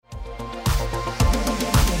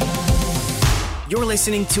You're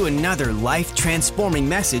listening to another life-transforming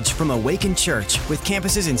message from Awaken Church with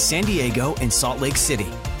campuses in San Diego and Salt Lake City.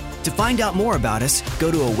 To find out more about us,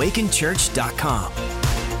 go to awakenchurch.com.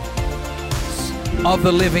 Of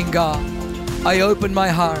the living God, I open my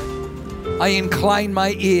heart, I incline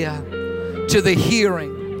my ear to the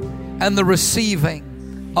hearing and the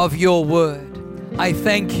receiving of your word. I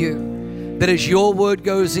thank you that as your word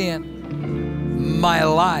goes in, my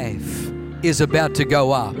life is about to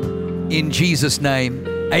go up. In Jesus' name,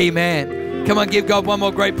 amen. Come on, give God one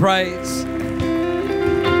more great praise.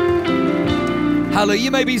 Hallelujah.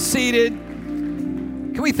 You may be seated.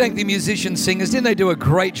 Can we thank the musicians, singers? Didn't they do a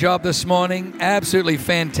great job this morning? Absolutely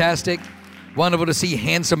fantastic. Wonderful to see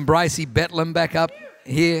handsome Brycey Betlam back up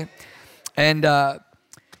here. And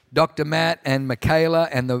Dr. Matt and Michaela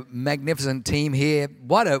and the magnificent team here.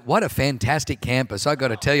 What a fantastic campus. I got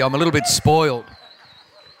to tell you, I'm a little bit spoiled.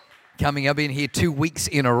 Coming up in here 2 weeks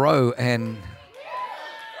in a row, and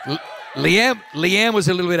Leanne was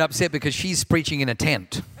a little bit upset because she's preaching in a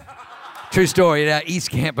tent. True story, at our East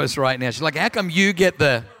Campus right now. She's like, how come you get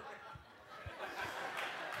the...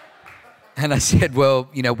 And I said, well,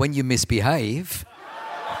 you know, when you misbehave...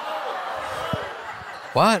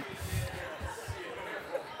 What?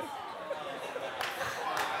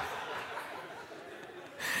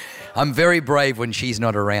 I'm very brave when she's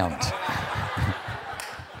not around.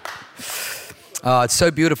 Oh, it's so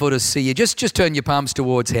beautiful to see you. Just turn your palms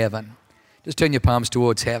towards heaven. Just turn your palms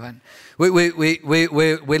towards heaven. We're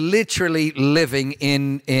literally living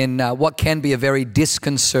in what can be a very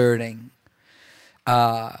disconcerting,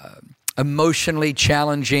 emotionally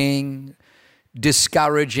challenging,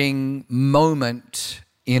 discouraging moment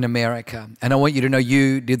in America. And I want you to know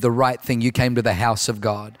you did the right thing. You came to the house of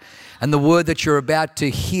God. And the word that you're about to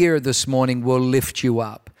hear this morning will lift you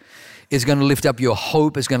up. Is going to lift up your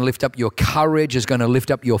hope, is going to lift up your courage, is going to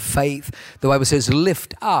lift up your faith. The Bible says,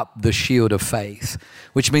 lift up the shield of faith,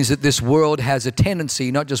 which means that this world has a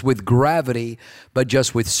tendency, not just with gravity, but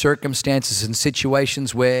just with circumstances and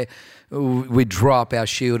situations where we drop our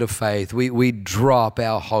shield of faith, we drop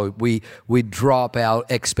our hope, we drop our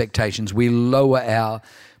expectations, we lower our,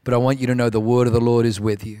 but I want you to know the word of the Lord is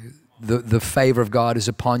with you. The favor of God is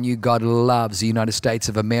upon you. God loves the United States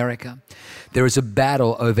of America. There is a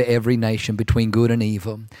battle over every nation between good and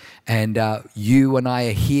evil. And you and I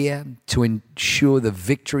are here to ensure the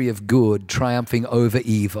victory of good triumphing over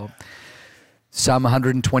evil. Psalm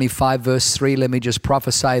 125 verse 3, let me just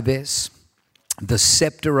prophesy this. The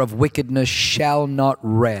scepter of wickedness shall not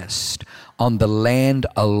rest on the land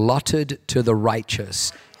allotted to the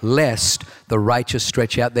righteous, lest the righteous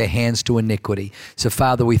stretch out their hands to iniquity. So,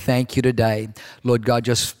 Father, we thank you today, Lord God,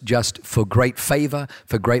 just for great favor,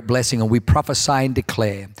 for great blessing, and we prophesy and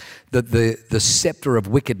declare that the scepter of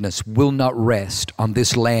wickedness will not rest on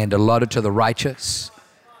this land allotted to the righteous.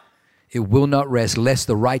 It will not rest, lest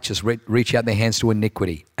the righteous reach out their hands to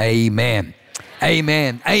iniquity. Amen.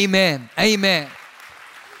 Amen. Amen. Amen.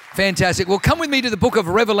 Fantastic. Well, come with me to the book of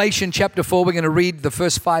Revelation chapter 4. We're going to read the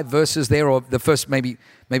first 5 verses there, or the first maybe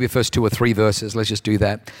first 2 or 3 verses. Let's just do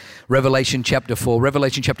that. Revelation chapter 4.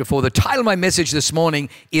 Revelation chapter 4. The title of my message this morning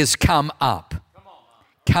is Come Up.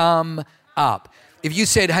 Come Up. If you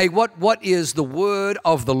said, hey, what is the word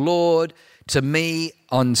of the Lord to me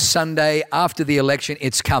on Sunday after the election?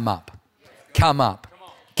 It's come up. Come up.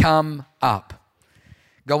 Come up.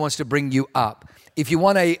 God wants to bring you up. If you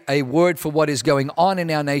want a word for what is going on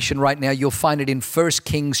in our nation right now, you'll find it in 1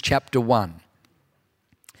 Kings chapter 1.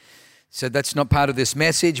 So that's not part of this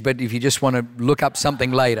message, but if you just want to look up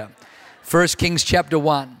something later. 1 Kings chapter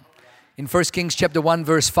 1. In 1 Kings chapter 1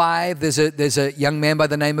 verse 5, there's a young man by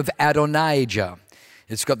the name of Adonijah.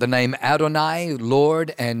 It's got the name Adonai,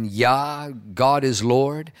 Lord, and Yah, God is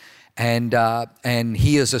Lord. And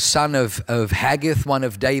he is a son of Haggith, one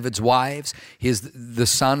of David's wives. He is the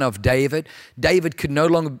son of David. David could no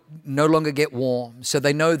longer get warm. So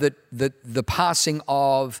they know that the passing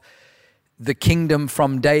of the kingdom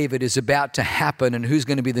from David is about to happen, and who's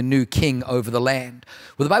going to be the new king over the land.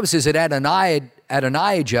 Well, the Bible says that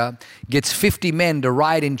Adonijah gets 50 men to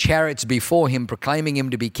ride in chariots before him, proclaiming him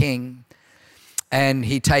to be king. And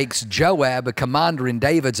he takes Joab, a commander in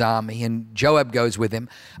David's army, and Joab goes with him.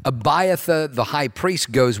 Abiathar, the high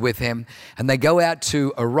priest, goes with him. And they go out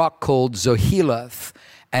to a rock called Zoheleth,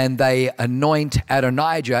 and they anoint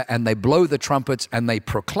Adonijah, and they blow the trumpets, and they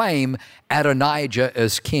proclaim Adonijah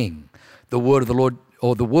as king. The word of the Lord,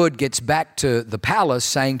 or the word gets back to the palace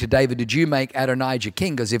saying to David, did you make Adonijah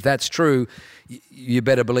king? Because if that's true, you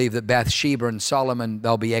better believe that Bathsheba and Solomon,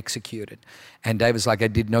 they'll be executed. And David's like, I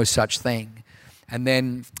did no such thing. And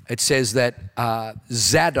then it says that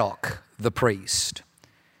Zadok, the priest,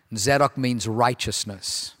 Zadok means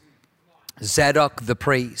righteousness. Zadok the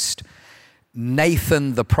priest.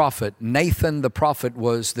 Nathan the prophet. Nathan the prophet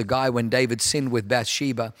was the guy when David sinned with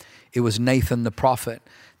Bathsheba. It was Nathan the prophet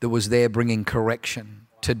that was there bringing correction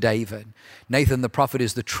to David. Nathan the prophet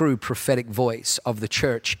is the true prophetic voice of the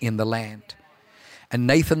church in the land. And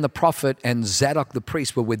Nathan the prophet and Zadok the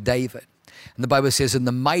priest were with David. And the Bible says, and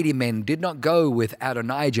the mighty men did not go with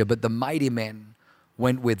Adonijah, but the mighty men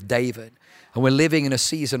went with David. And we're living in a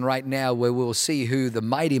season right now where we'll see who the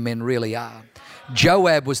mighty men really are.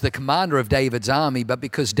 Joab was the commander of David's army, but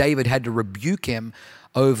because David had to rebuke him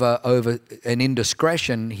over an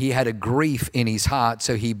indiscretion, he had a grief in his heart,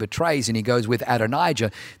 so he betrays and he goes with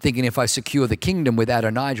Adonijah, thinking if I secure the kingdom with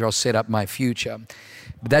Adonijah, I'll set up my future.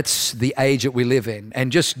 That's the age that we live in.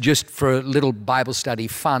 And just for a little Bible study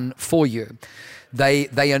fun for you, they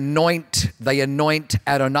anoint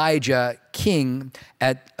Adonijah king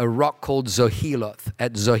at a rock called Zoheloth.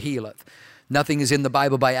 Nothing is in the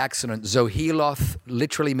Bible by accident. Zoheloth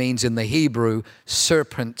literally means in the Hebrew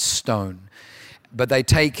serpent stone. But they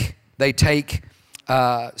take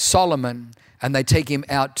Solomon and they take him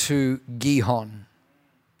out to Gihon.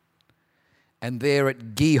 And there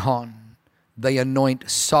at Gihon, they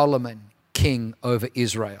anoint Solomon king over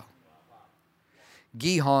Israel.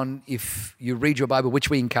 Gihon, if you read your Bible, which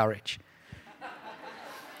we encourage,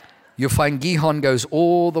 you'll find Gihon goes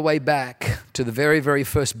all the way back to the very, very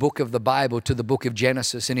first book of the Bible, to the book of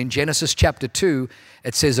Genesis. And in Genesis chapter 2,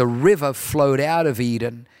 it says a river flowed out of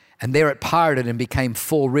Eden, and there it parted and became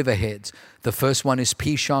 4 riverheads. The first one is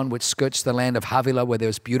Pishon, which skirts the land of Havilah, where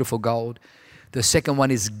there's beautiful gold. The second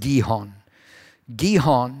one is Gihon.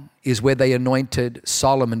 Gihon is where they anointed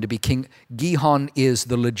Solomon to be king. Gihon is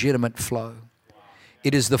the legitimate flow.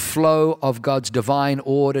 It is the flow of God's divine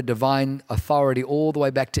order, divine authority, all the way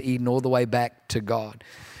back to Eden, all the way back to God.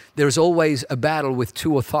 There is always a battle with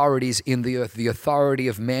 2 authorities in the earth, the authority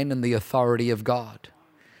of men and the authority of God.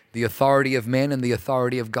 The authority of men and the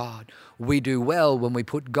authority of God. We do well when we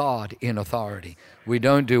put God in authority. We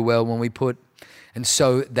don't do well when we put, and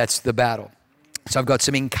so that's the battle. So I've got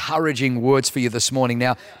some encouraging words for you this morning.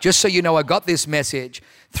 Now, just so you know, I got this message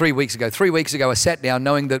 3 weeks ago. 3 weeks ago, I sat down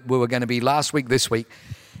knowing that we were going to be last week, this week,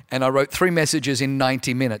 and I wrote 3 messages in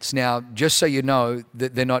 90 minutes. Now, just so you know,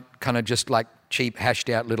 that they're not kind of just like cheap, hashed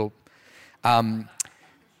out little... I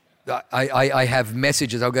have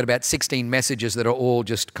messages. I've got about 16 messages that are all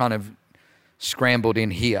just kind of scrambled in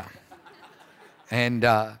here. And...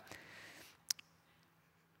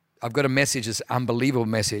 I've got a message, this unbelievable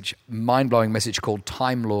message, mind-blowing message called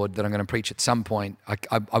Time Lord that I'm going to preach at some point. I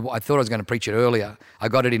thought I was going to preach it earlier. I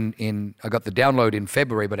got it I got the download in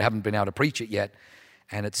February, but I haven't been able to preach it yet.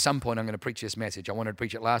 And at some point, I'm going to preach this message. I wanted to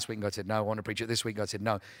preach it last week, and God said no. I wanted to preach it this week, God said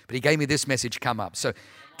no. But He gave me this message come up. So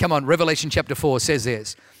come on, Revelation chapter 4 says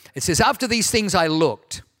this. It says, after these things I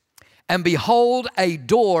looked, and behold, a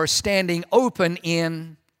door standing open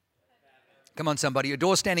in... Come on, somebody, a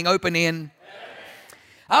door standing open in...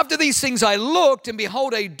 After these things I looked, and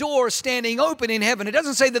behold, a door standing open in heaven. It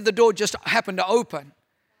doesn't say that the door just happened to open.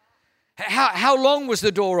 How long was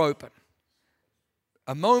the door open?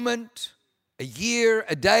 A moment, a year,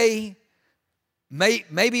 a day?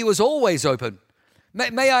 Maybe it was always open.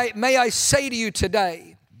 May I say to you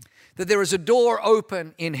today that there is a door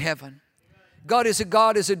open in heaven. God is a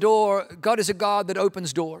God that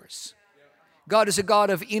opens doors. God is a God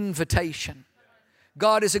of invitation.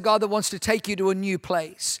 God is a God that wants to take you to a new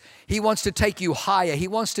place. He wants to take you higher. He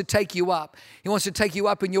wants to take you up. He wants to take you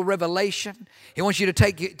up in your revelation. He wants you to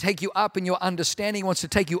take you up in your understanding. He wants to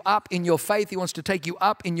take you up in your faith. He wants to take you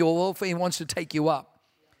up in your welfare. He wants to take you up.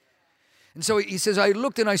 And so he says, I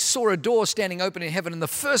looked and I saw a door standing open in heaven, and the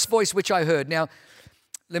first voice which I heard. Now,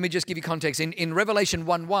 let me just give you context. In Revelation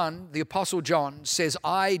 1:1, the Apostle John says,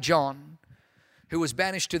 I, John, who was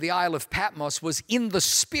banished to the Isle of Patmos, was in the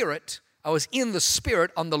Spirit. I was in the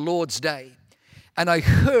Spirit on the Lord's day, and I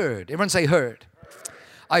heard, everyone say heard.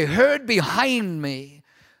 I heard behind me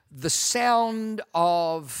the sound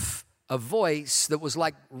of a voice that was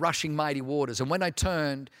like rushing mighty waters. And when I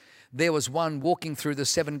turned, there was one walking through the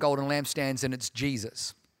 7 golden lampstands, and it's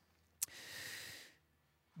Jesus.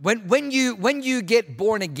 When you get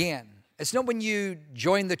born again, it's not when you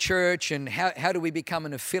join the church and how do we become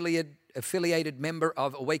an affiliated member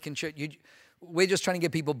of Awaken Church. We're just trying to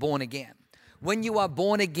get people born again. When you are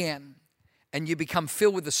born again and you become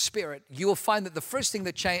filled with the Spirit, you will find that the first thing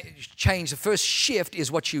that change, the first shift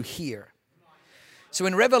is what you hear. So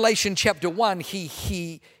in Revelation chapter 1,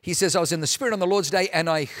 he says, I was in the Spirit on the Lord's day and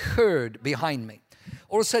I heard behind me.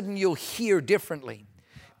 All of a sudden you'll hear differently.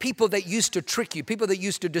 People that used to trick you, people that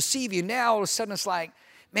used to deceive you, now all of a sudden it's like,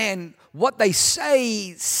 man, what they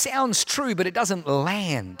say sounds true, but it doesn't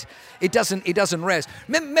land. It doesn't rest.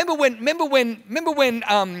 Remember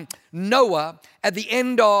when Noah, at the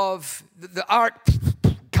end of the ark,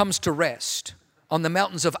 comes to rest on the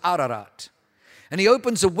mountains of Ararat. And he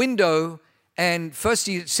opens a window, and first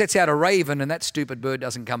he sets out a raven, and that stupid bird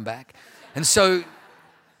doesn't come back. And so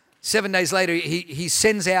 7 days later, he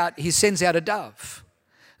sends out a dove.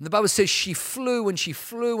 And the Bible says she flew and she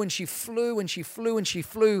flew and she flew and she flew and she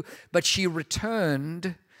flew, but she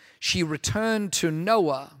returned to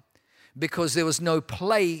Noah because there was no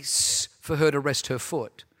place for her to rest her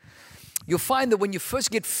foot. You'll find that when you first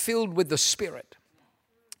get filled with the Spirit,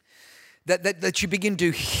 that you begin to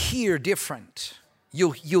hear different.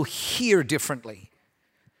 You'll hear differently.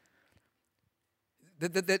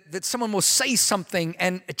 That someone will say something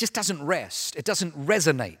and it just doesn't rest. It doesn't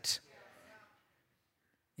resonate.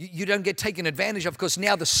 You don't get taken advantage of because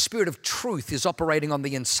now the Spirit of truth is operating on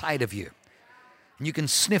the inside of you. And you can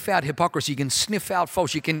sniff out hypocrisy. You can sniff out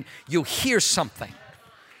false. You'll hear something.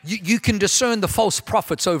 You can discern the false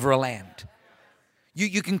prophets over a land.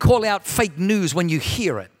 You can call out fake news when you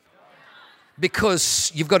hear it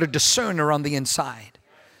because you've got a discerner on the inside.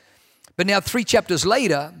 But now 3 chapters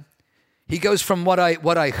later, he goes from what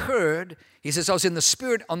I heard. He says, I was in the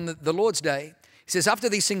Spirit on the Lord's day. He says, after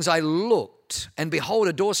these things I looked, and behold,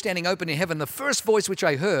 a door standing open in heaven. The first voice which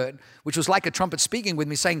I heard, which was like a trumpet speaking with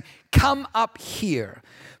me, saying, come up here,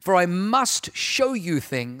 for I must show you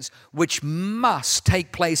things which must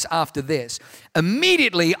take place after this.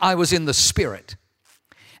 Immediately I was in the Spirit,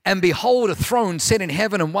 and behold, a throne set in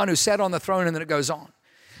heaven, and one who sat on the throne, and then it goes on.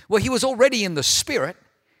 Well, he was already in the Spirit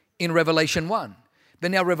in Revelation 1.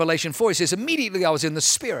 But now Revelation 4, he says, immediately I was in the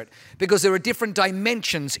Spirit, because there are different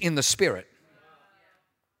dimensions in the Spirit.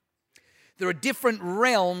 There are different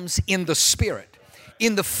realms in the Spirit.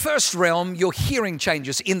 In the first realm, your hearing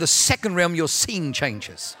changes. In the second realm, your seeing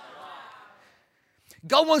changes.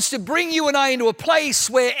 God wants to bring you and I into a place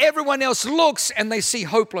where everyone else looks and they see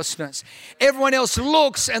hopelessness. Everyone else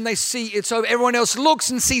looks and they see it's over. Everyone else looks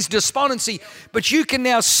and sees despondency, but you can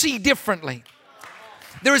now see differently.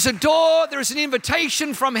 There is a door, there is an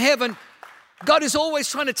invitation from heaven. God is always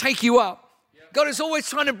trying to take you up. God is always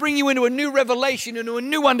trying to bring you into a new revelation, into a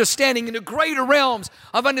new understanding, into greater realms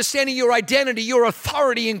of understanding your identity, your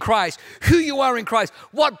authority in Christ, who you are in Christ,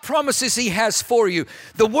 what promises He has for you.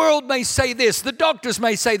 The world may say this, the doctors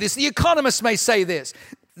may say this, the economists may say this,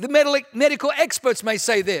 the medical experts may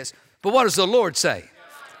say this, but what does the Lord say?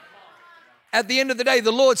 At the end of the day,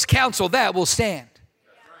 the Lord's counsel, that will stand.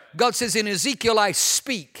 God says in Ezekiel, I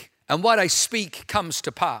speak, and what I speak comes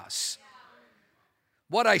to pass.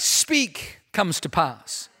 What I speak comes to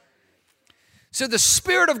pass. So the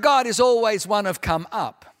Spirit of God is always one of come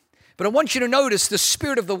up. But I want you to notice the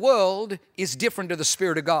spirit of the world is different to the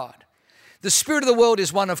Spirit of God. The spirit of the world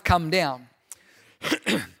is one of come down.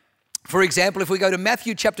 For example, if we go to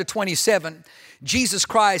Matthew chapter 27, Jesus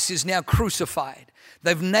Christ is now crucified.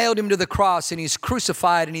 They've nailed Him to the cross and He's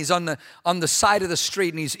crucified, and He's on the side of the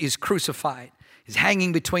street, and he's crucified. He's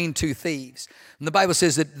hanging between two thieves. And the Bible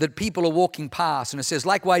says that people are walking past, and it says,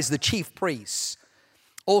 likewise the chief priests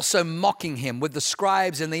also mocking Him with the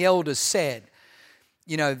scribes and the elders said,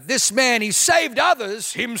 you know, this man, He saved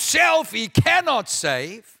others, Himself He cannot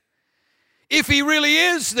save. If He really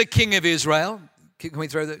is the King of Israel, can we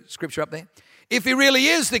throw the scripture up there? If He really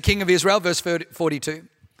is the King of Israel, verse 42,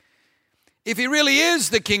 if He really is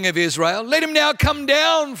the King of Israel, let Him now come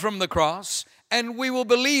down from the cross and we will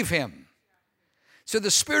believe Him. So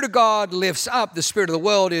the Spirit of God lifts up, the spirit of the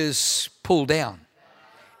world is pulled down.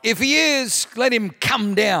 If He is, let Him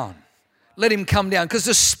come down. Let Him come down. Because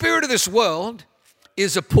the spirit of this world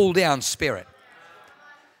is a pull down spirit.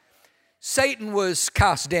 Satan was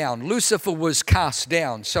cast down. Lucifer was cast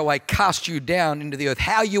down. So I cast you down into the earth.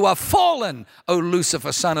 How you are fallen, O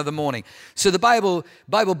Lucifer, son of the morning. So the Bible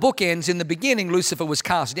bookends in the beginning, Lucifer was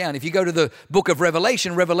cast down. If you go to the book of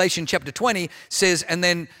Revelation, Revelation chapter 20 says, and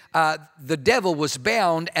then the devil was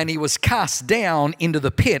bound and he was cast down into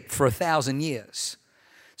the pit for 1,000 years.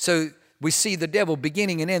 So we see the devil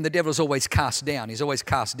beginning and end. The devil is always cast down. He's always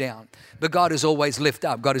cast down. But God is always lift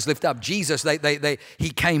up. God is lift up. Jesus, He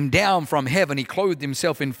came down from heaven. He clothed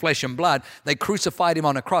Himself in flesh and blood. They crucified Him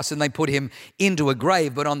on a cross and they put Him into a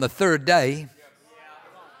grave. But on the third day,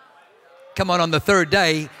 on the third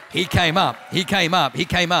day, He came up. He came up. He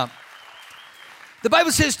came up. The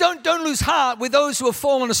Bible says, don't lose heart with those who have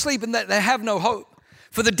fallen asleep and that they have no hope.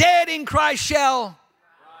 For the dead in Christ shall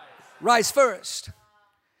rise first.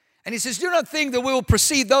 And he says, do not think that we will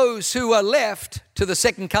precede those who are left to the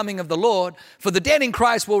second coming of the Lord, for the dead in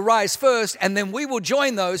Christ will rise first, and then we will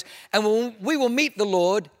join those, and we will meet the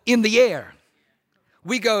Lord in the air.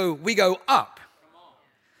 We go up.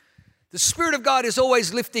 The Spirit of God is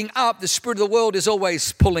always lifting up. The Spirit of the world is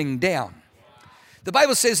always pulling down. The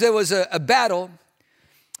Bible says there was a battle.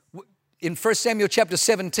 In 1 Samuel chapter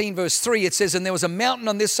 17, verse 3, it says, and there was a mountain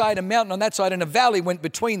on this side, a mountain on that side, and a valley went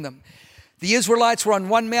between them. The Israelites were on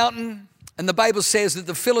one mountain, and the Bible says that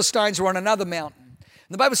the Philistines were on another mountain. And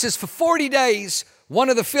the Bible says for 40 days, one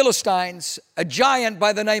of the Philistines, a giant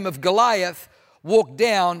by the name of Goliath, walked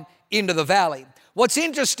down into the valley. What's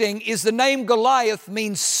interesting is the name Goliath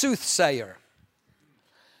means soothsayer.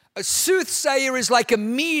 A soothsayer is like a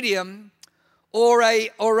medium or a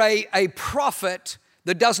prophet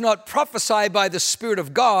that does not prophesy by the Spirit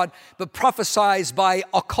of God, but prophesies by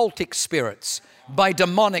occultic spirits, by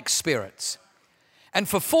demonic spirits. And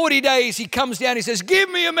for 40 days he comes down, he says, give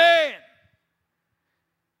me a man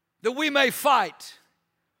that we may fight.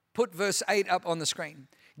 Put verse 8 up on the screen.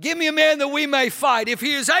 Give me a man that we may fight. If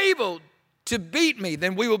he is able to beat me,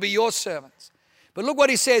 then we will be your servants. But look what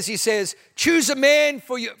he says. He says, choose a man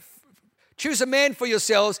for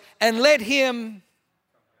yourselves, and let him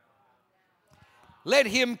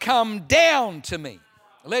come down to me.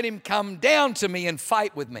 Let him come down to me and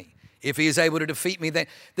fight with me. If he is able to defeat me, then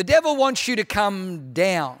the devil wants you to come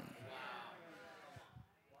down.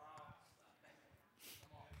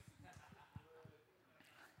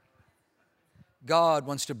 God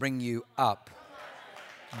wants to bring you up.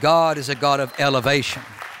 God is a God of elevation.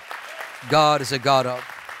 God is a God of...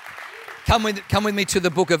 Come with me to the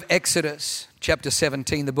book of Exodus, chapter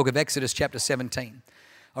 17, the book of Exodus, chapter 17.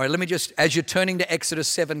 All right, let me just, as you're turning to Exodus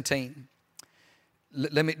 17,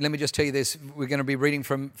 let me just tell you this. We're going to be reading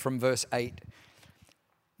from verse 8.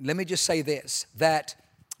 Let me just say this, that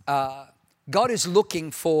God is looking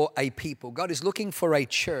for a people. God is looking for a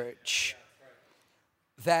church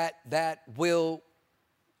that will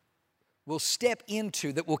step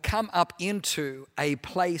into, that will come up into a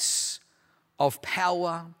place of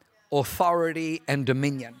power, authority, and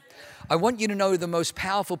dominion. I want you to know the most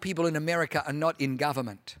powerful people in America are not in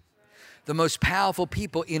government. The most powerful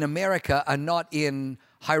people in America are not in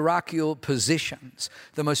hierarchical positions.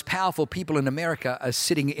 The most powerful people in America are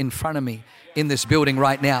sitting in front of me in this building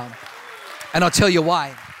right now. And I'll tell you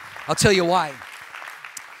why.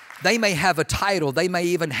 They may have a title, they may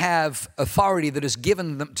even have authority that is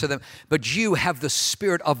given to them, but you have the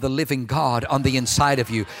Spirit of the living God on the inside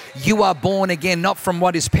of you. You are born again, not from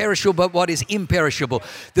what is perishable, but what is imperishable.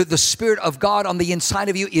 The Spirit of God on the inside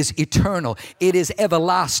of you is eternal. It is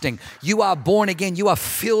everlasting. You are born again. You are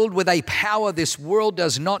filled with a power this world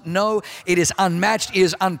does not know. It is unmatched. It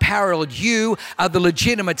is unparalleled. You are the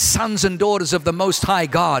legitimate sons and daughters of the Most High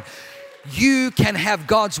God. You can have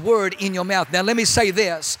God's word in your mouth. Now, let me say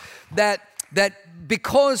this, that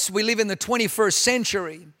because we live in the 21st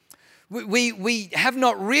century, we have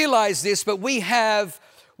not realized this, but we have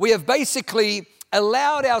basically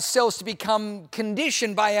allowed ourselves to become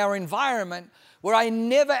conditioned by our environment where I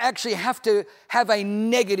never actually have to have a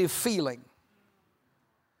negative feeling.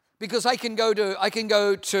 Because I can go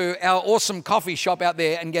to our awesome coffee shop out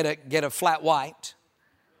there and get a flat white.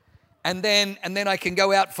 And then I can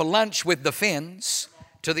go out for lunch with the Fens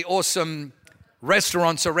to the awesome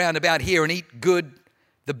restaurants around about here and eat good,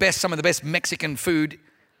 some of the best Mexican food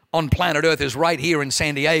on planet Earth is right here in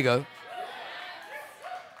San Diego.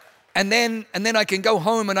 And then I can go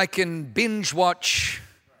home and I can binge watch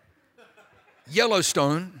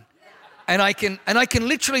Yellowstone, and I can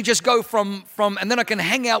literally just go from and then I can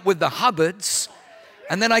hang out with the Hubbards.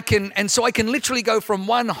 And so I can literally go from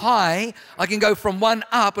one high, I can go from one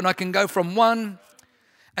up, and I can go from one.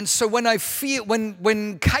 And so when I feel,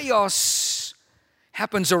 when chaos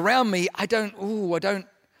happens around me, I don't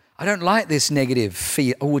like this negative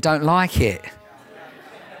feel. Oh, I don't like it.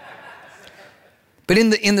 But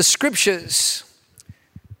in the scriptures,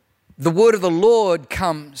 the word of the Lord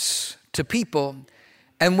comes to people.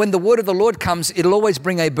 And when the word of the Lord comes, it'll always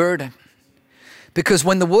bring a burden. Because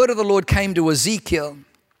when the word of the Lord came to Ezekiel,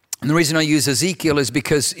 and the reason I use Ezekiel is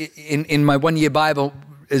because in my one-year Bible,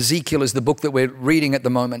 Ezekiel is the book that we're reading at the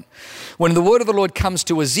moment. When the word of the Lord comes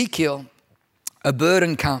to Ezekiel, a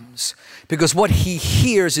burden comes because what he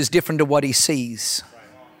hears is different to what he sees.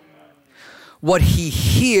 What he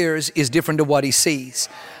hears is different to what he sees.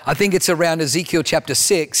 I think it's around Ezekiel chapter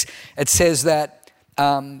 6. It says that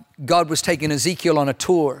God was taking Ezekiel on a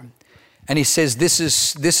tour. And he says, this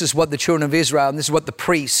is what the children of Israel, and this is what the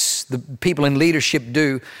priests, the people in leadership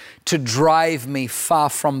do to drive me far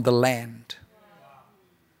from the land.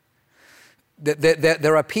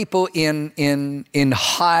 There are people in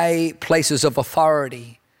high places of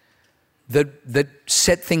authority that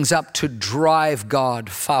set things up to drive God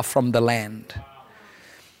far from the land.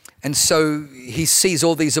 And so he sees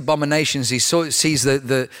all these abominations. He sees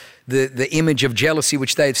the image of jealousy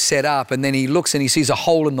which they've set up. And then he looks and he sees a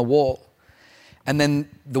hole in the wall. And then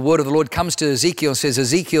the word of the Lord comes to Ezekiel and says,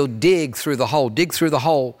 Ezekiel, dig through the hole,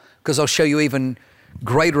 because I'll show you even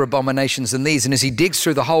greater abominations than these. And as he digs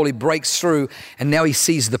through the hole, he breaks through, and now he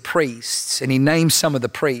sees the priests, and he names some of the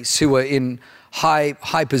priests who are in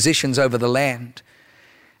high positions over the land.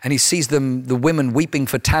 And he sees them, the women weeping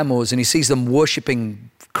for Tammuz, and he sees them worshiping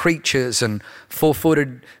creatures and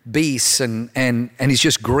four-footed beasts, and he's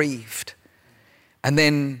just grieved. And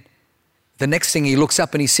then the next thing, he looks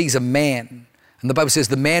up and he sees a man. And the Bible says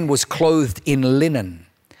the man was clothed in linen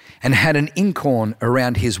and had an inkhorn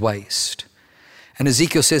around his waist. And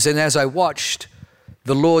Ezekiel says, and as I watched,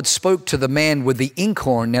 the Lord spoke to the man with the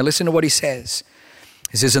inkhorn. Now listen to what he says.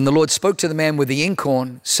 He says, and the Lord spoke to the man with the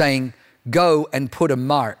inkhorn, saying, go and put a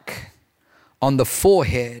mark on the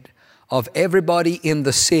forehead of everybody in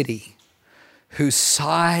the city who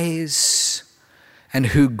sighs and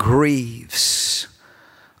who grieves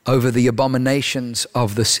over the abominations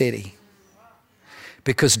of the city.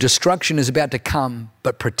 Because destruction is about to come,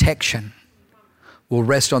 but protection will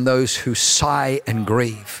rest on those who sigh and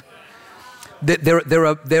grieve.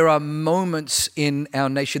 There are moments in our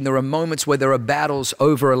nation, there are moments where there are battles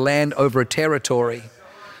over a land, over a territory,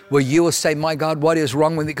 where you will say, my God, what is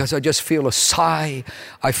wrong with me? Because I just feel a sigh.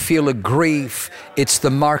 I feel a grief. It's the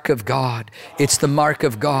mark of God. It's the mark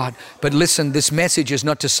of God. But listen, this message is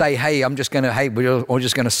not to say, hey, we're just going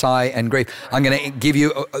to sigh and grieve. I'm going to give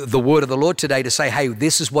you the word of the Lord today to say, hey,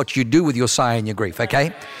 this is what you do with your sigh and your grief,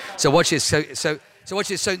 okay? So watch this. So watch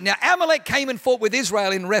this. So now Amalek came and fought with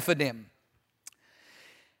Israel in Rephidim.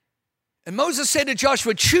 And Moses said to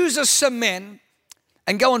Joshua, choose us some men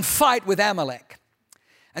and go and fight with Amalek.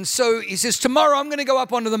 And so he says, tomorrow I'm going to go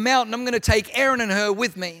up onto the mountain. I'm going to take Aaron and her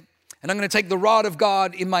with me. And I'm going to take the rod of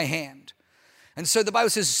God in my hand. And so the Bible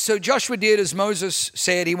says, so Joshua did as Moses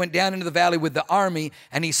said. He went down into the valley with the army,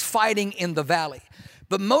 and he's fighting in the valley.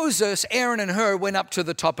 But Moses, Aaron and her went up to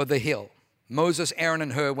the top of the hill. Moses, Aaron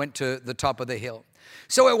and her went to the top of the hill.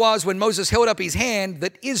 So it was when Moses held up his hand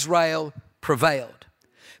that Israel prevailed.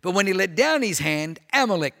 But when he let down his hand,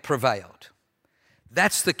 Amalek prevailed.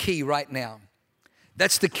 That's the key right now.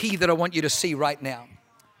 That's the key that I want you to see right now.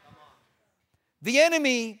 The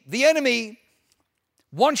enemy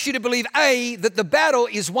wants you to believe, A, that the battle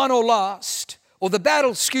is won or lost, or the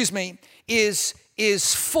battle, is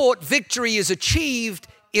fought, victory is achieved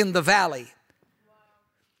in the valley.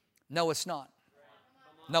 No, it's not.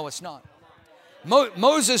 No, it's not.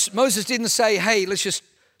 Moses didn't say, hey, let's just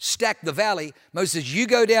stack the valley. Moses says, you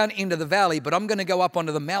go down into the valley, but I'm going to go up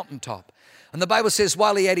onto the mountaintop. And the Bible says,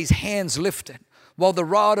 while he had his hands lifted, while the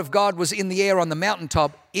rod of God was in the air on the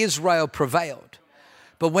mountaintop, Israel prevailed.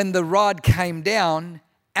 But when the rod came down,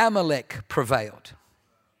 Amalek prevailed.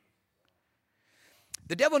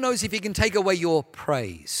 The devil knows if he can take away your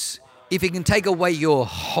praise, if he can take away your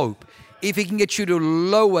hope, if he can get you to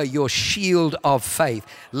lower your shield of faith,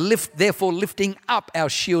 therefore lifting up our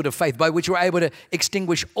shield of faith by which we're able to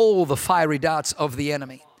extinguish all the fiery darts of the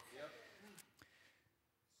enemy.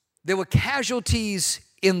 There were casualties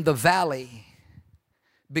in the valley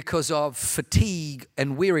because of fatigue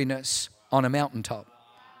and weariness on a mountaintop.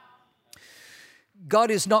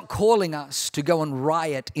 God is not calling us to go and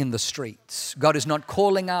riot in the streets. God is not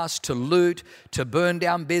calling us to loot, to burn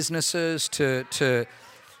down businesses, to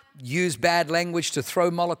use bad language, to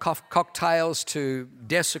throw Molotov cocktails, to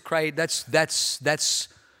desecrate. That's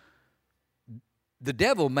the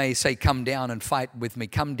devil may say, come down and fight with me.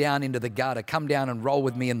 Come down into the gutter. Come down and roll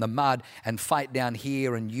with me in the mud and fight down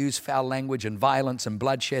here and use foul language and violence and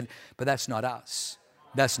bloodshed. But that's not us.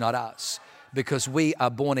 That's not us. Because we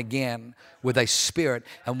are born again with a spirit,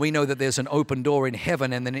 and we know that there's an open door in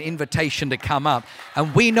heaven and an invitation to come up.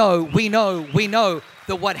 And we know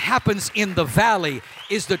that what happens in the valley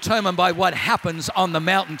is determined by what happens on the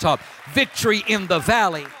mountaintop. Victory in the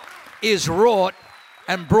valley is wrought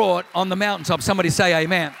and brought on the mountaintop. Somebody say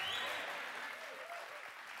amen.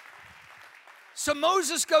 So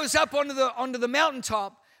Moses goes up onto the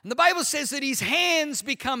mountaintop, and the Bible says that his hands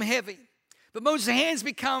become heavy. But Moses' hands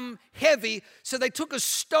become heavy, so they took a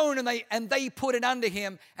stone and they put it under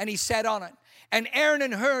him, and he sat on it. And Aaron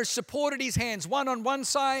and Hur supported his hands, one on one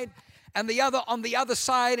side and the other on the other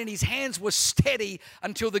side, and his hands were steady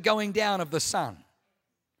until the going down of the sun.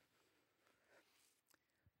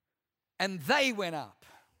 And they went up.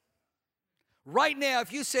 Right now,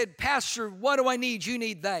 if you said, Pastor, what do I need? You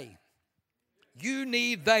need they. You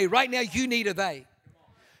need they. Right now, you need a they.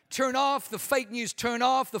 Turn off the fake news. Turn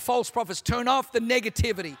off the false prophets. Turn off the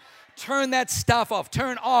negativity. Turn that stuff off.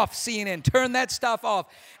 Turn off CNN. Turn that stuff off.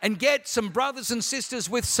 And get some brothers and sisters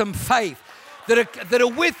with some faith that are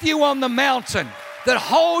with you on the mountain, that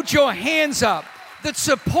hold your hands up, that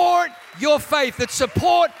support your faith, that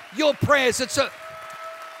support your prayers.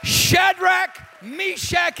 Shadrach,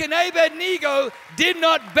 Meshach, and Abednego did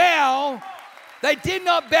not bow. They did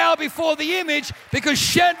not bow before the image because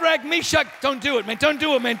Shadrach, Meshach, don't do it, man. Don't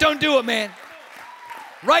do it, man. Don't do it, man.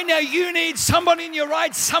 Right now, you need somebody on your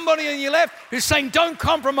right, somebody on your left who's saying, don't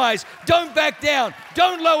compromise, don't back down,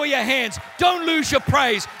 don't lower your hands, don't lose your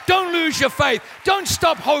praise, don't lose your faith, don't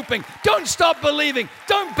stop hoping, don't stop believing,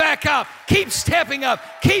 don't back up, keep stepping up,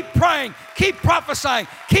 keep praying, keep prophesying,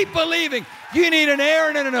 keep believing. You need an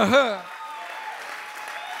Aaron and a Hur.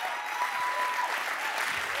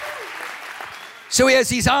 So he has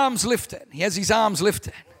his arms lifted. He has his arms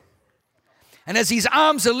lifted. And as his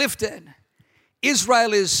arms are lifted,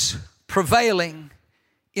 Israel is prevailing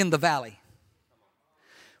in the valley.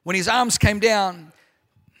 When his arms came down,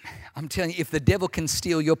 I'm telling you, if the devil can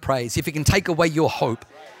steal your praise, if he can take away your hope,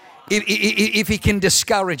 if he can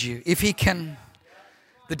discourage you,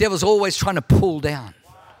 the devil's always trying to pull down.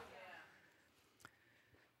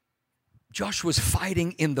 Joshua's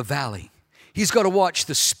fighting in the valley. He's got to watch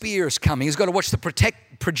the spears coming. He's got to watch the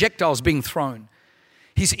projectiles being thrown.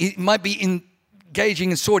 He might be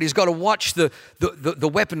engaging in sword. He's got to watch the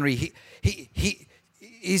weaponry.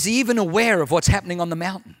 He's even aware of what's happening on the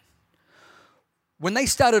mountain. When they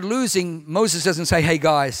started losing, Moses doesn't say, hey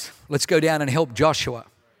guys, let's go down and help Joshua.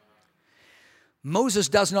 Moses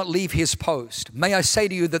does not leave his post. May I say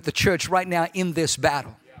to you that the church right now in this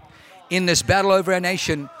battle over our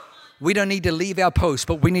nation, we don't need to leave our post,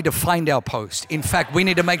 but we need to find our post. In fact, we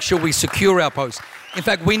need to make sure we secure our post. In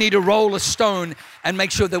fact, we need to roll a stone and make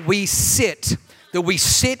sure that we sit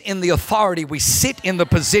in the authority, we sit in the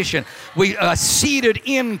position. We are seated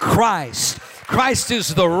in Christ. Christ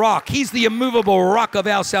is the rock. He's the immovable rock of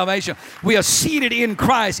our salvation. We are seated in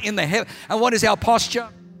Christ in the heaven. And what is our posture?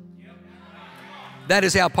 That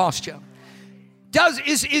is our posture.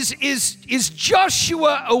 Is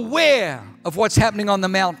Joshua aware of what's happening on the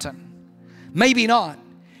mountain? Maybe not.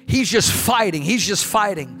 He's just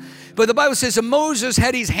fighting. But the Bible says that Moses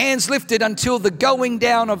had his hands lifted until the going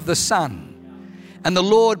down of the sun. And the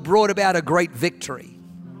Lord brought about a great victory.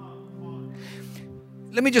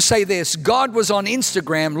 Let me just say this. God was on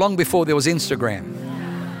Instagram long before there was Instagram.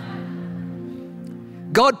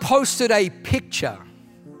 God posted a picture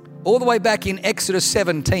all the way back in Exodus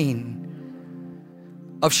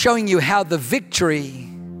 17 of showing you how the victory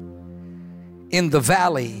in the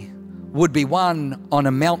valley would be won on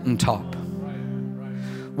a mountaintop.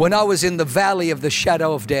 When I was in the valley of the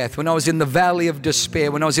shadow of death, when I was in the valley of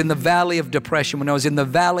despair, when I was in the valley of depression, when I was in the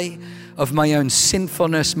valley of my own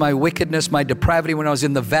sinfulness, my wickedness, my depravity, when I was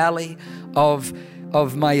in the valley of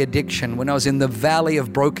my addiction, when I was in the valley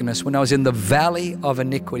of brokenness, when I was in the valley of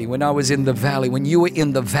iniquity, when I was in the valley, when you were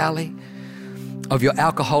in the valley of your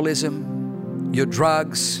alcoholism, your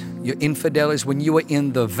drugs, your infidelities, when you were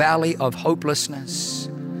in the valley of hopelessness,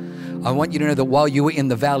 I want you to know that while you were in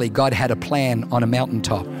the valley, God had a plan on a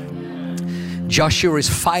mountaintop. Joshua is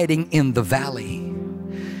fighting in the valley,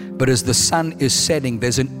 but as the sun is setting,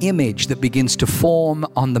 there's an image that begins to form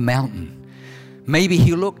on the mountain. Maybe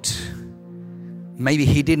he looked, maybe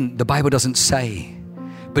he didn't. The Bible doesn't say.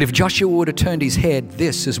 But if Joshua would have turned his head,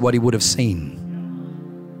 this is what he would have seen.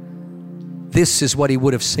 This is what he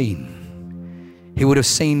would have seen. He would have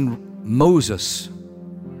seen Moses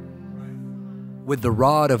with the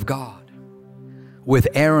rod of God, with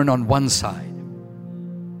Aaron on one side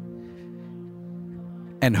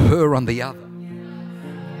and Hur on the other.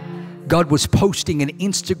 God was posting an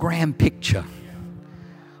Instagram picture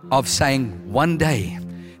of saying, one day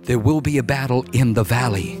there will be a battle in the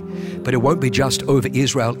valley, but it won't be just over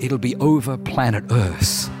Israel, it'll be over planet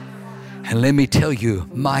Earth. And let me tell you,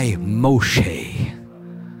 my Moshe,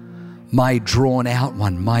 my drawn out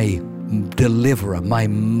one, my deliverer, my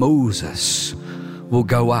Moses will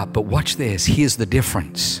go up. But watch this. Here's the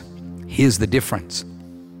difference. Here's the difference.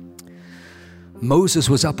 Moses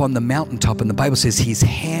was up on the mountaintop, and the Bible says his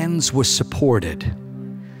hands were supported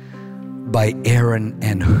by Aaron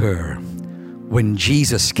and Hur. When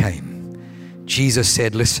Jesus came, Jesus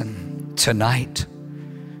said, listen, tonight,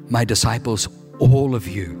 my disciples, all of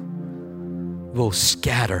you will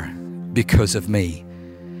scatter because of me.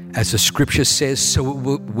 As the scripture says,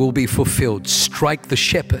 so it will be fulfilled. Strike the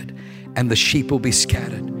shepherd, and the sheep will be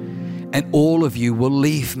scattered, and all of you will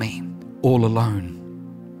leave me all alone.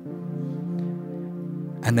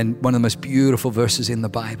 And then one of the most beautiful verses in the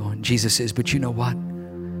Bible. And Jesus says, but you know what?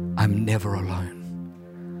 I'm never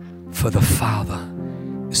alone, for the Father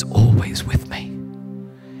is always with me.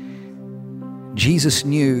 Jesus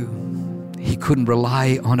knew he couldn't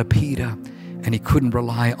rely on a Peter and he couldn't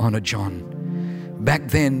rely on a John. Back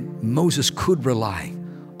then, Moses could rely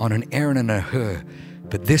on an Aaron and a Hur,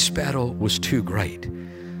 but this battle was too great.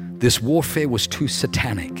 This warfare was too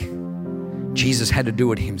satanic. Jesus had to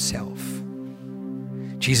do it himself.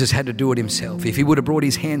 Jesus had to do it himself. If he would have brought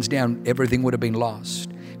his hands down, everything would have been lost.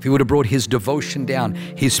 If he would have brought his devotion down,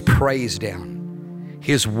 his praise down,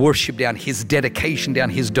 his worship down, his dedication down,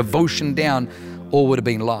 his devotion down, all would have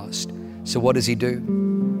been lost. So what does he do?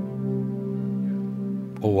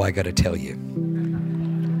 Oh, I got to tell you.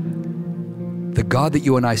 The God that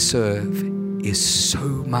you and I serve is so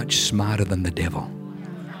much smarter than the devil.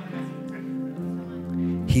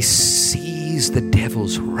 He sees the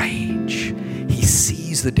devil's rage. He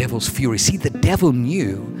sees the devil's fury. See, the devil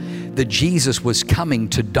knew that Jesus was coming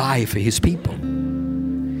to die for his people.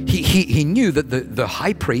 He knew that the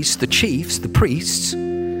high priests, the chiefs, the priests,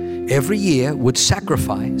 every year would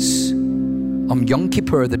sacrifice on Yom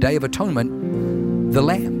Kippur, the Day of Atonement, the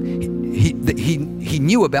lamb. He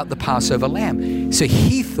knew about the Passover lamb. So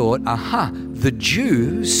he thought, the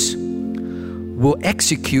Jews will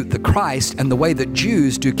execute the Christ, and the way that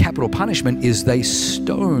Jews do capital punishment is they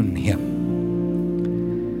stone him.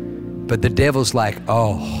 But the devil's like,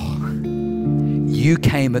 you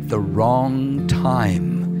came at the wrong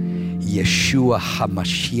time, Yeshua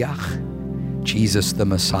HaMashiach, Jesus the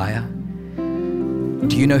Messiah.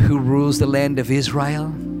 Do you know who rules the land of Israel?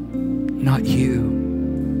 Not you.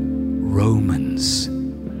 Romans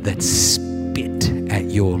that spit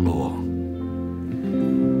at your law.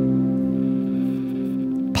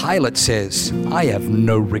 Pilate says, I have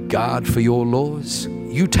no regard for your laws.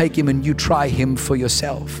 You take him and you try him for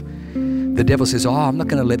yourself. The devil says, I'm not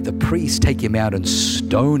going to let the priest take him out and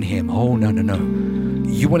stone him. Oh, no.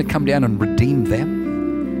 You want to come down and redeem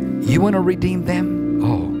them? You want to redeem them?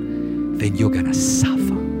 Oh, then you're going to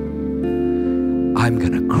suffer. I'm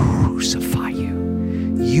going to crucify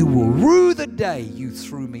you. You will rue the day you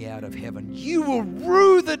threw me out of heaven. You will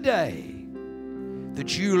rue the day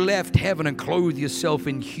that you left heaven and clothed yourself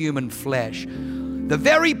in human flesh. The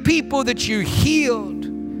very people that you healed,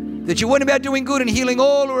 that you went about doing good and healing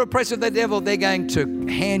all who are oppressed of the devil, they're going to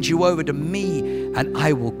hand you over to me and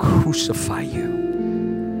I will crucify you.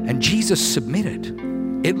 And Jesus submitted.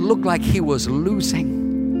 It looked like he was losing.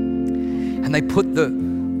 And they put the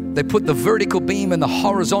vertical beam and the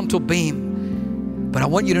horizontal beam. But I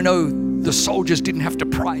want you to know the soldiers didn't have to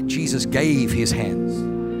pry. Jesus gave his hands.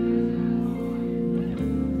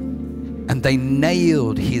 And they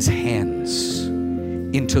nailed his hands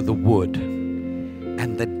into the wood.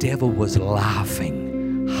 And the devil was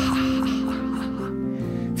laughing,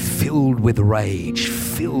 filled with rage,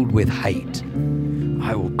 filled with hate.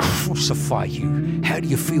 I will crucify you. How do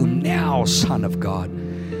you feel now, Son of God?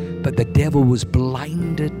 But the devil was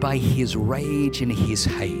blinded by his rage and his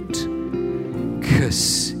hate.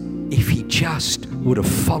 Because if he just would have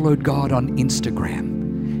followed God on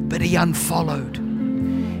Instagram, but he unfollowed,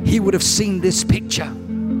 he would have seen this picture.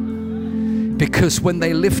 Because when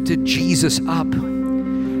they lifted Jesus up,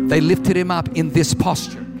 they lifted him up in this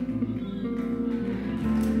posture.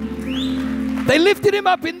 They lifted him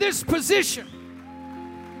up in this position.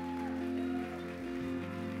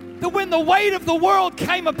 That when the weight of the world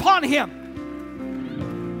came upon him,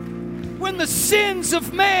 when the sins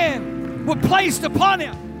of man were placed upon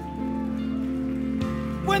him,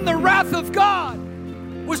 when the wrath of God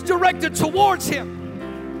was directed towards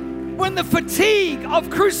him, when the fatigue of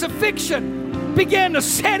crucifixion began to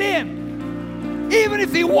set in, even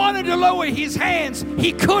if he wanted to lower his hands,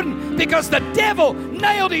 he couldn't, because the devil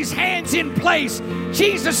nailed his hands in place.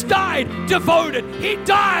 Jesus died devoted. He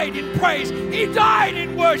died in praise. He died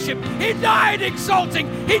in worship. He died exalting.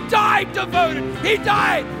 He died devoted. He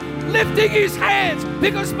died lifting his hands,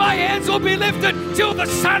 because my hands will be lifted till the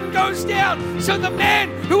sun goes down. So the men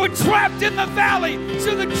who were trapped in the valley,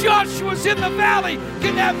 so the Joshua's in the valley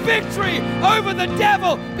can have victory over the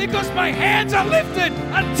devil, because my hands are lifted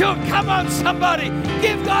until, come on somebody,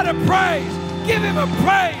 give God a praise. Give him a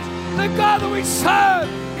praise. The God that we serve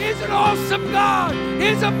is an awesome God.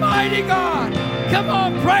 He's a mighty God. Come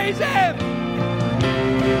on, praise him.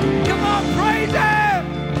 Come on, praise him.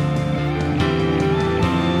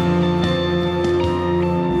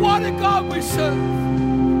 What a God we serve.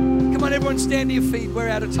 Come on, everyone, stand to your feet. We're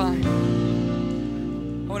out of time.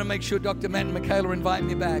 I want to make sure Dr. Matt and Michaela invite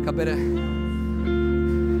me back. I better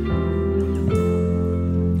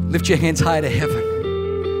lift your hands high to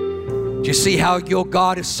heaven. Do you see how your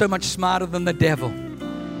God is so much smarter than the devil?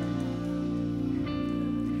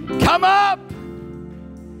 Come up.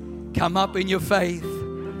 Come up in your faith.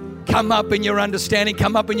 Come up in your understanding.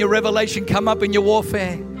 Come up in your revelation. Come up in your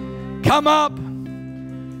warfare. Come up.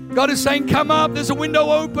 God is saying, come up. There's a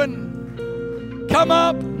window open. Come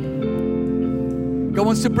up. God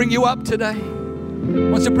wants to bring you up today.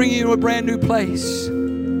 Wants to bring you to a brand new place.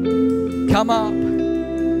 Come up.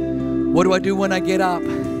 What do I do when I get up?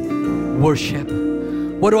 Worship.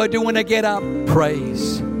 What do I do when I get up?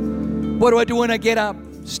 Praise. What do I do when I get up?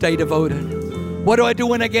 Stay devoted. What do I do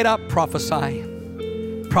when I get up? Prophesy.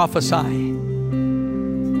 Prophesy.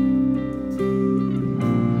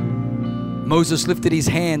 Moses lifted his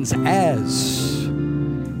hands as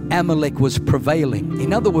Amalek was prevailing.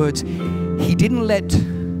 In other words, he didn't let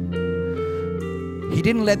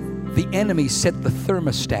the enemy set the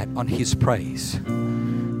thermostat on his praise.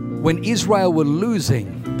 When Israel were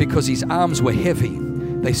losing because his arms were heavy,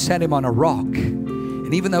 they sat him on a rock.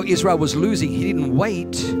 And even though Israel was losing, he didn't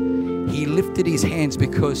wait. He lifted his hands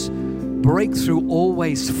because breakthrough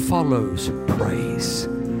always follows praise.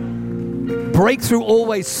 Breakthrough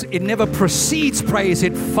always, it never precedes praise,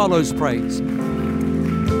 it follows praise.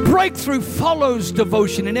 Breakthrough follows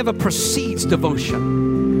devotion, it never precedes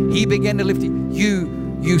devotion. He began to lift it.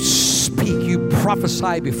 You speak, you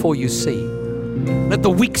prophesy before you see. Let the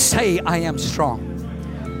weak say, I am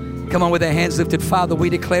strong. Come on, with our hands lifted. Father, we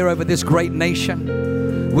declare over this great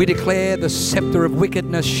nation, we declare the scepter of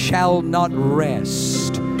wickedness shall not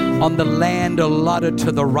rest on the land allotted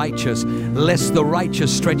to the righteous, lest the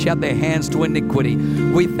righteous stretch out their hands to iniquity.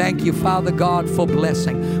 We thank you, Father God, for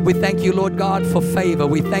blessing. We thank you, Lord God, for favor.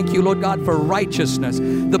 We thank you, Lord God, for righteousness.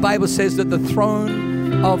 The Bible says that the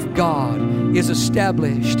throne of God is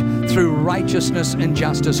established through righteousness and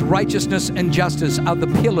justice. Righteousness and justice are the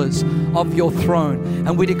pillars of your throne.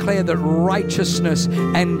 And we declare that righteousness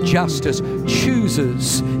and justice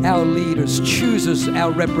chooses our leaders, chooses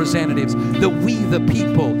our representatives, that we the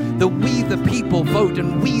people vote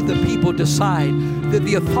and we the people decide, that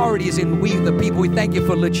the authority is in we the people. We thank you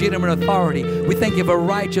for legitimate authority. We thank you for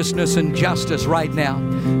righteousness and justice right now.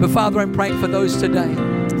 But Father, I'm praying for those today.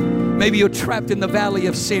 Maybe you're trapped in the valley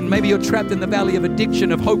of sin. Maybe you're trapped in the valley of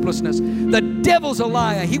addiction, of hopelessness. The devil's a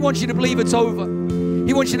liar. He wants you to believe it's over.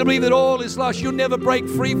 He wants you to believe that all is lost. You'll never break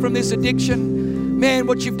free from this addiction. Man,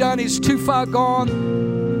 what you've done is too far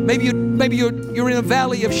gone. Maybe you're in a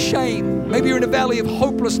valley of shame. Maybe you're in a valley of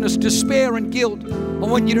hopelessness, despair, and guilt. I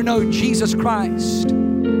want you to know Jesus Christ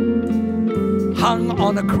hung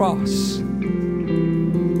on a cross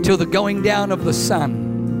till the going down of the sun.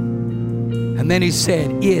 And then he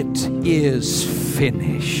said, it is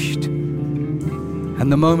finished.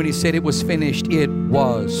 And the moment he said it was finished, it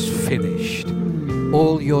was finished.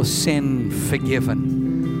 All your sin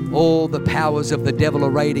forgiven. All the powers of the devil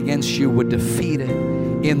arrayed against you were defeated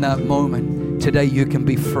in that moment. Today you can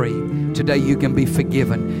be free. Today you can be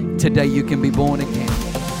forgiven. Today you can be born again.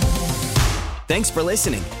 Thanks for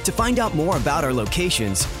listening. To find out more about our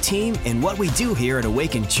locations, team, and what we do here at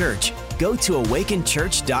Awaken Church, go to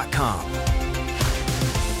awakenchurch.com.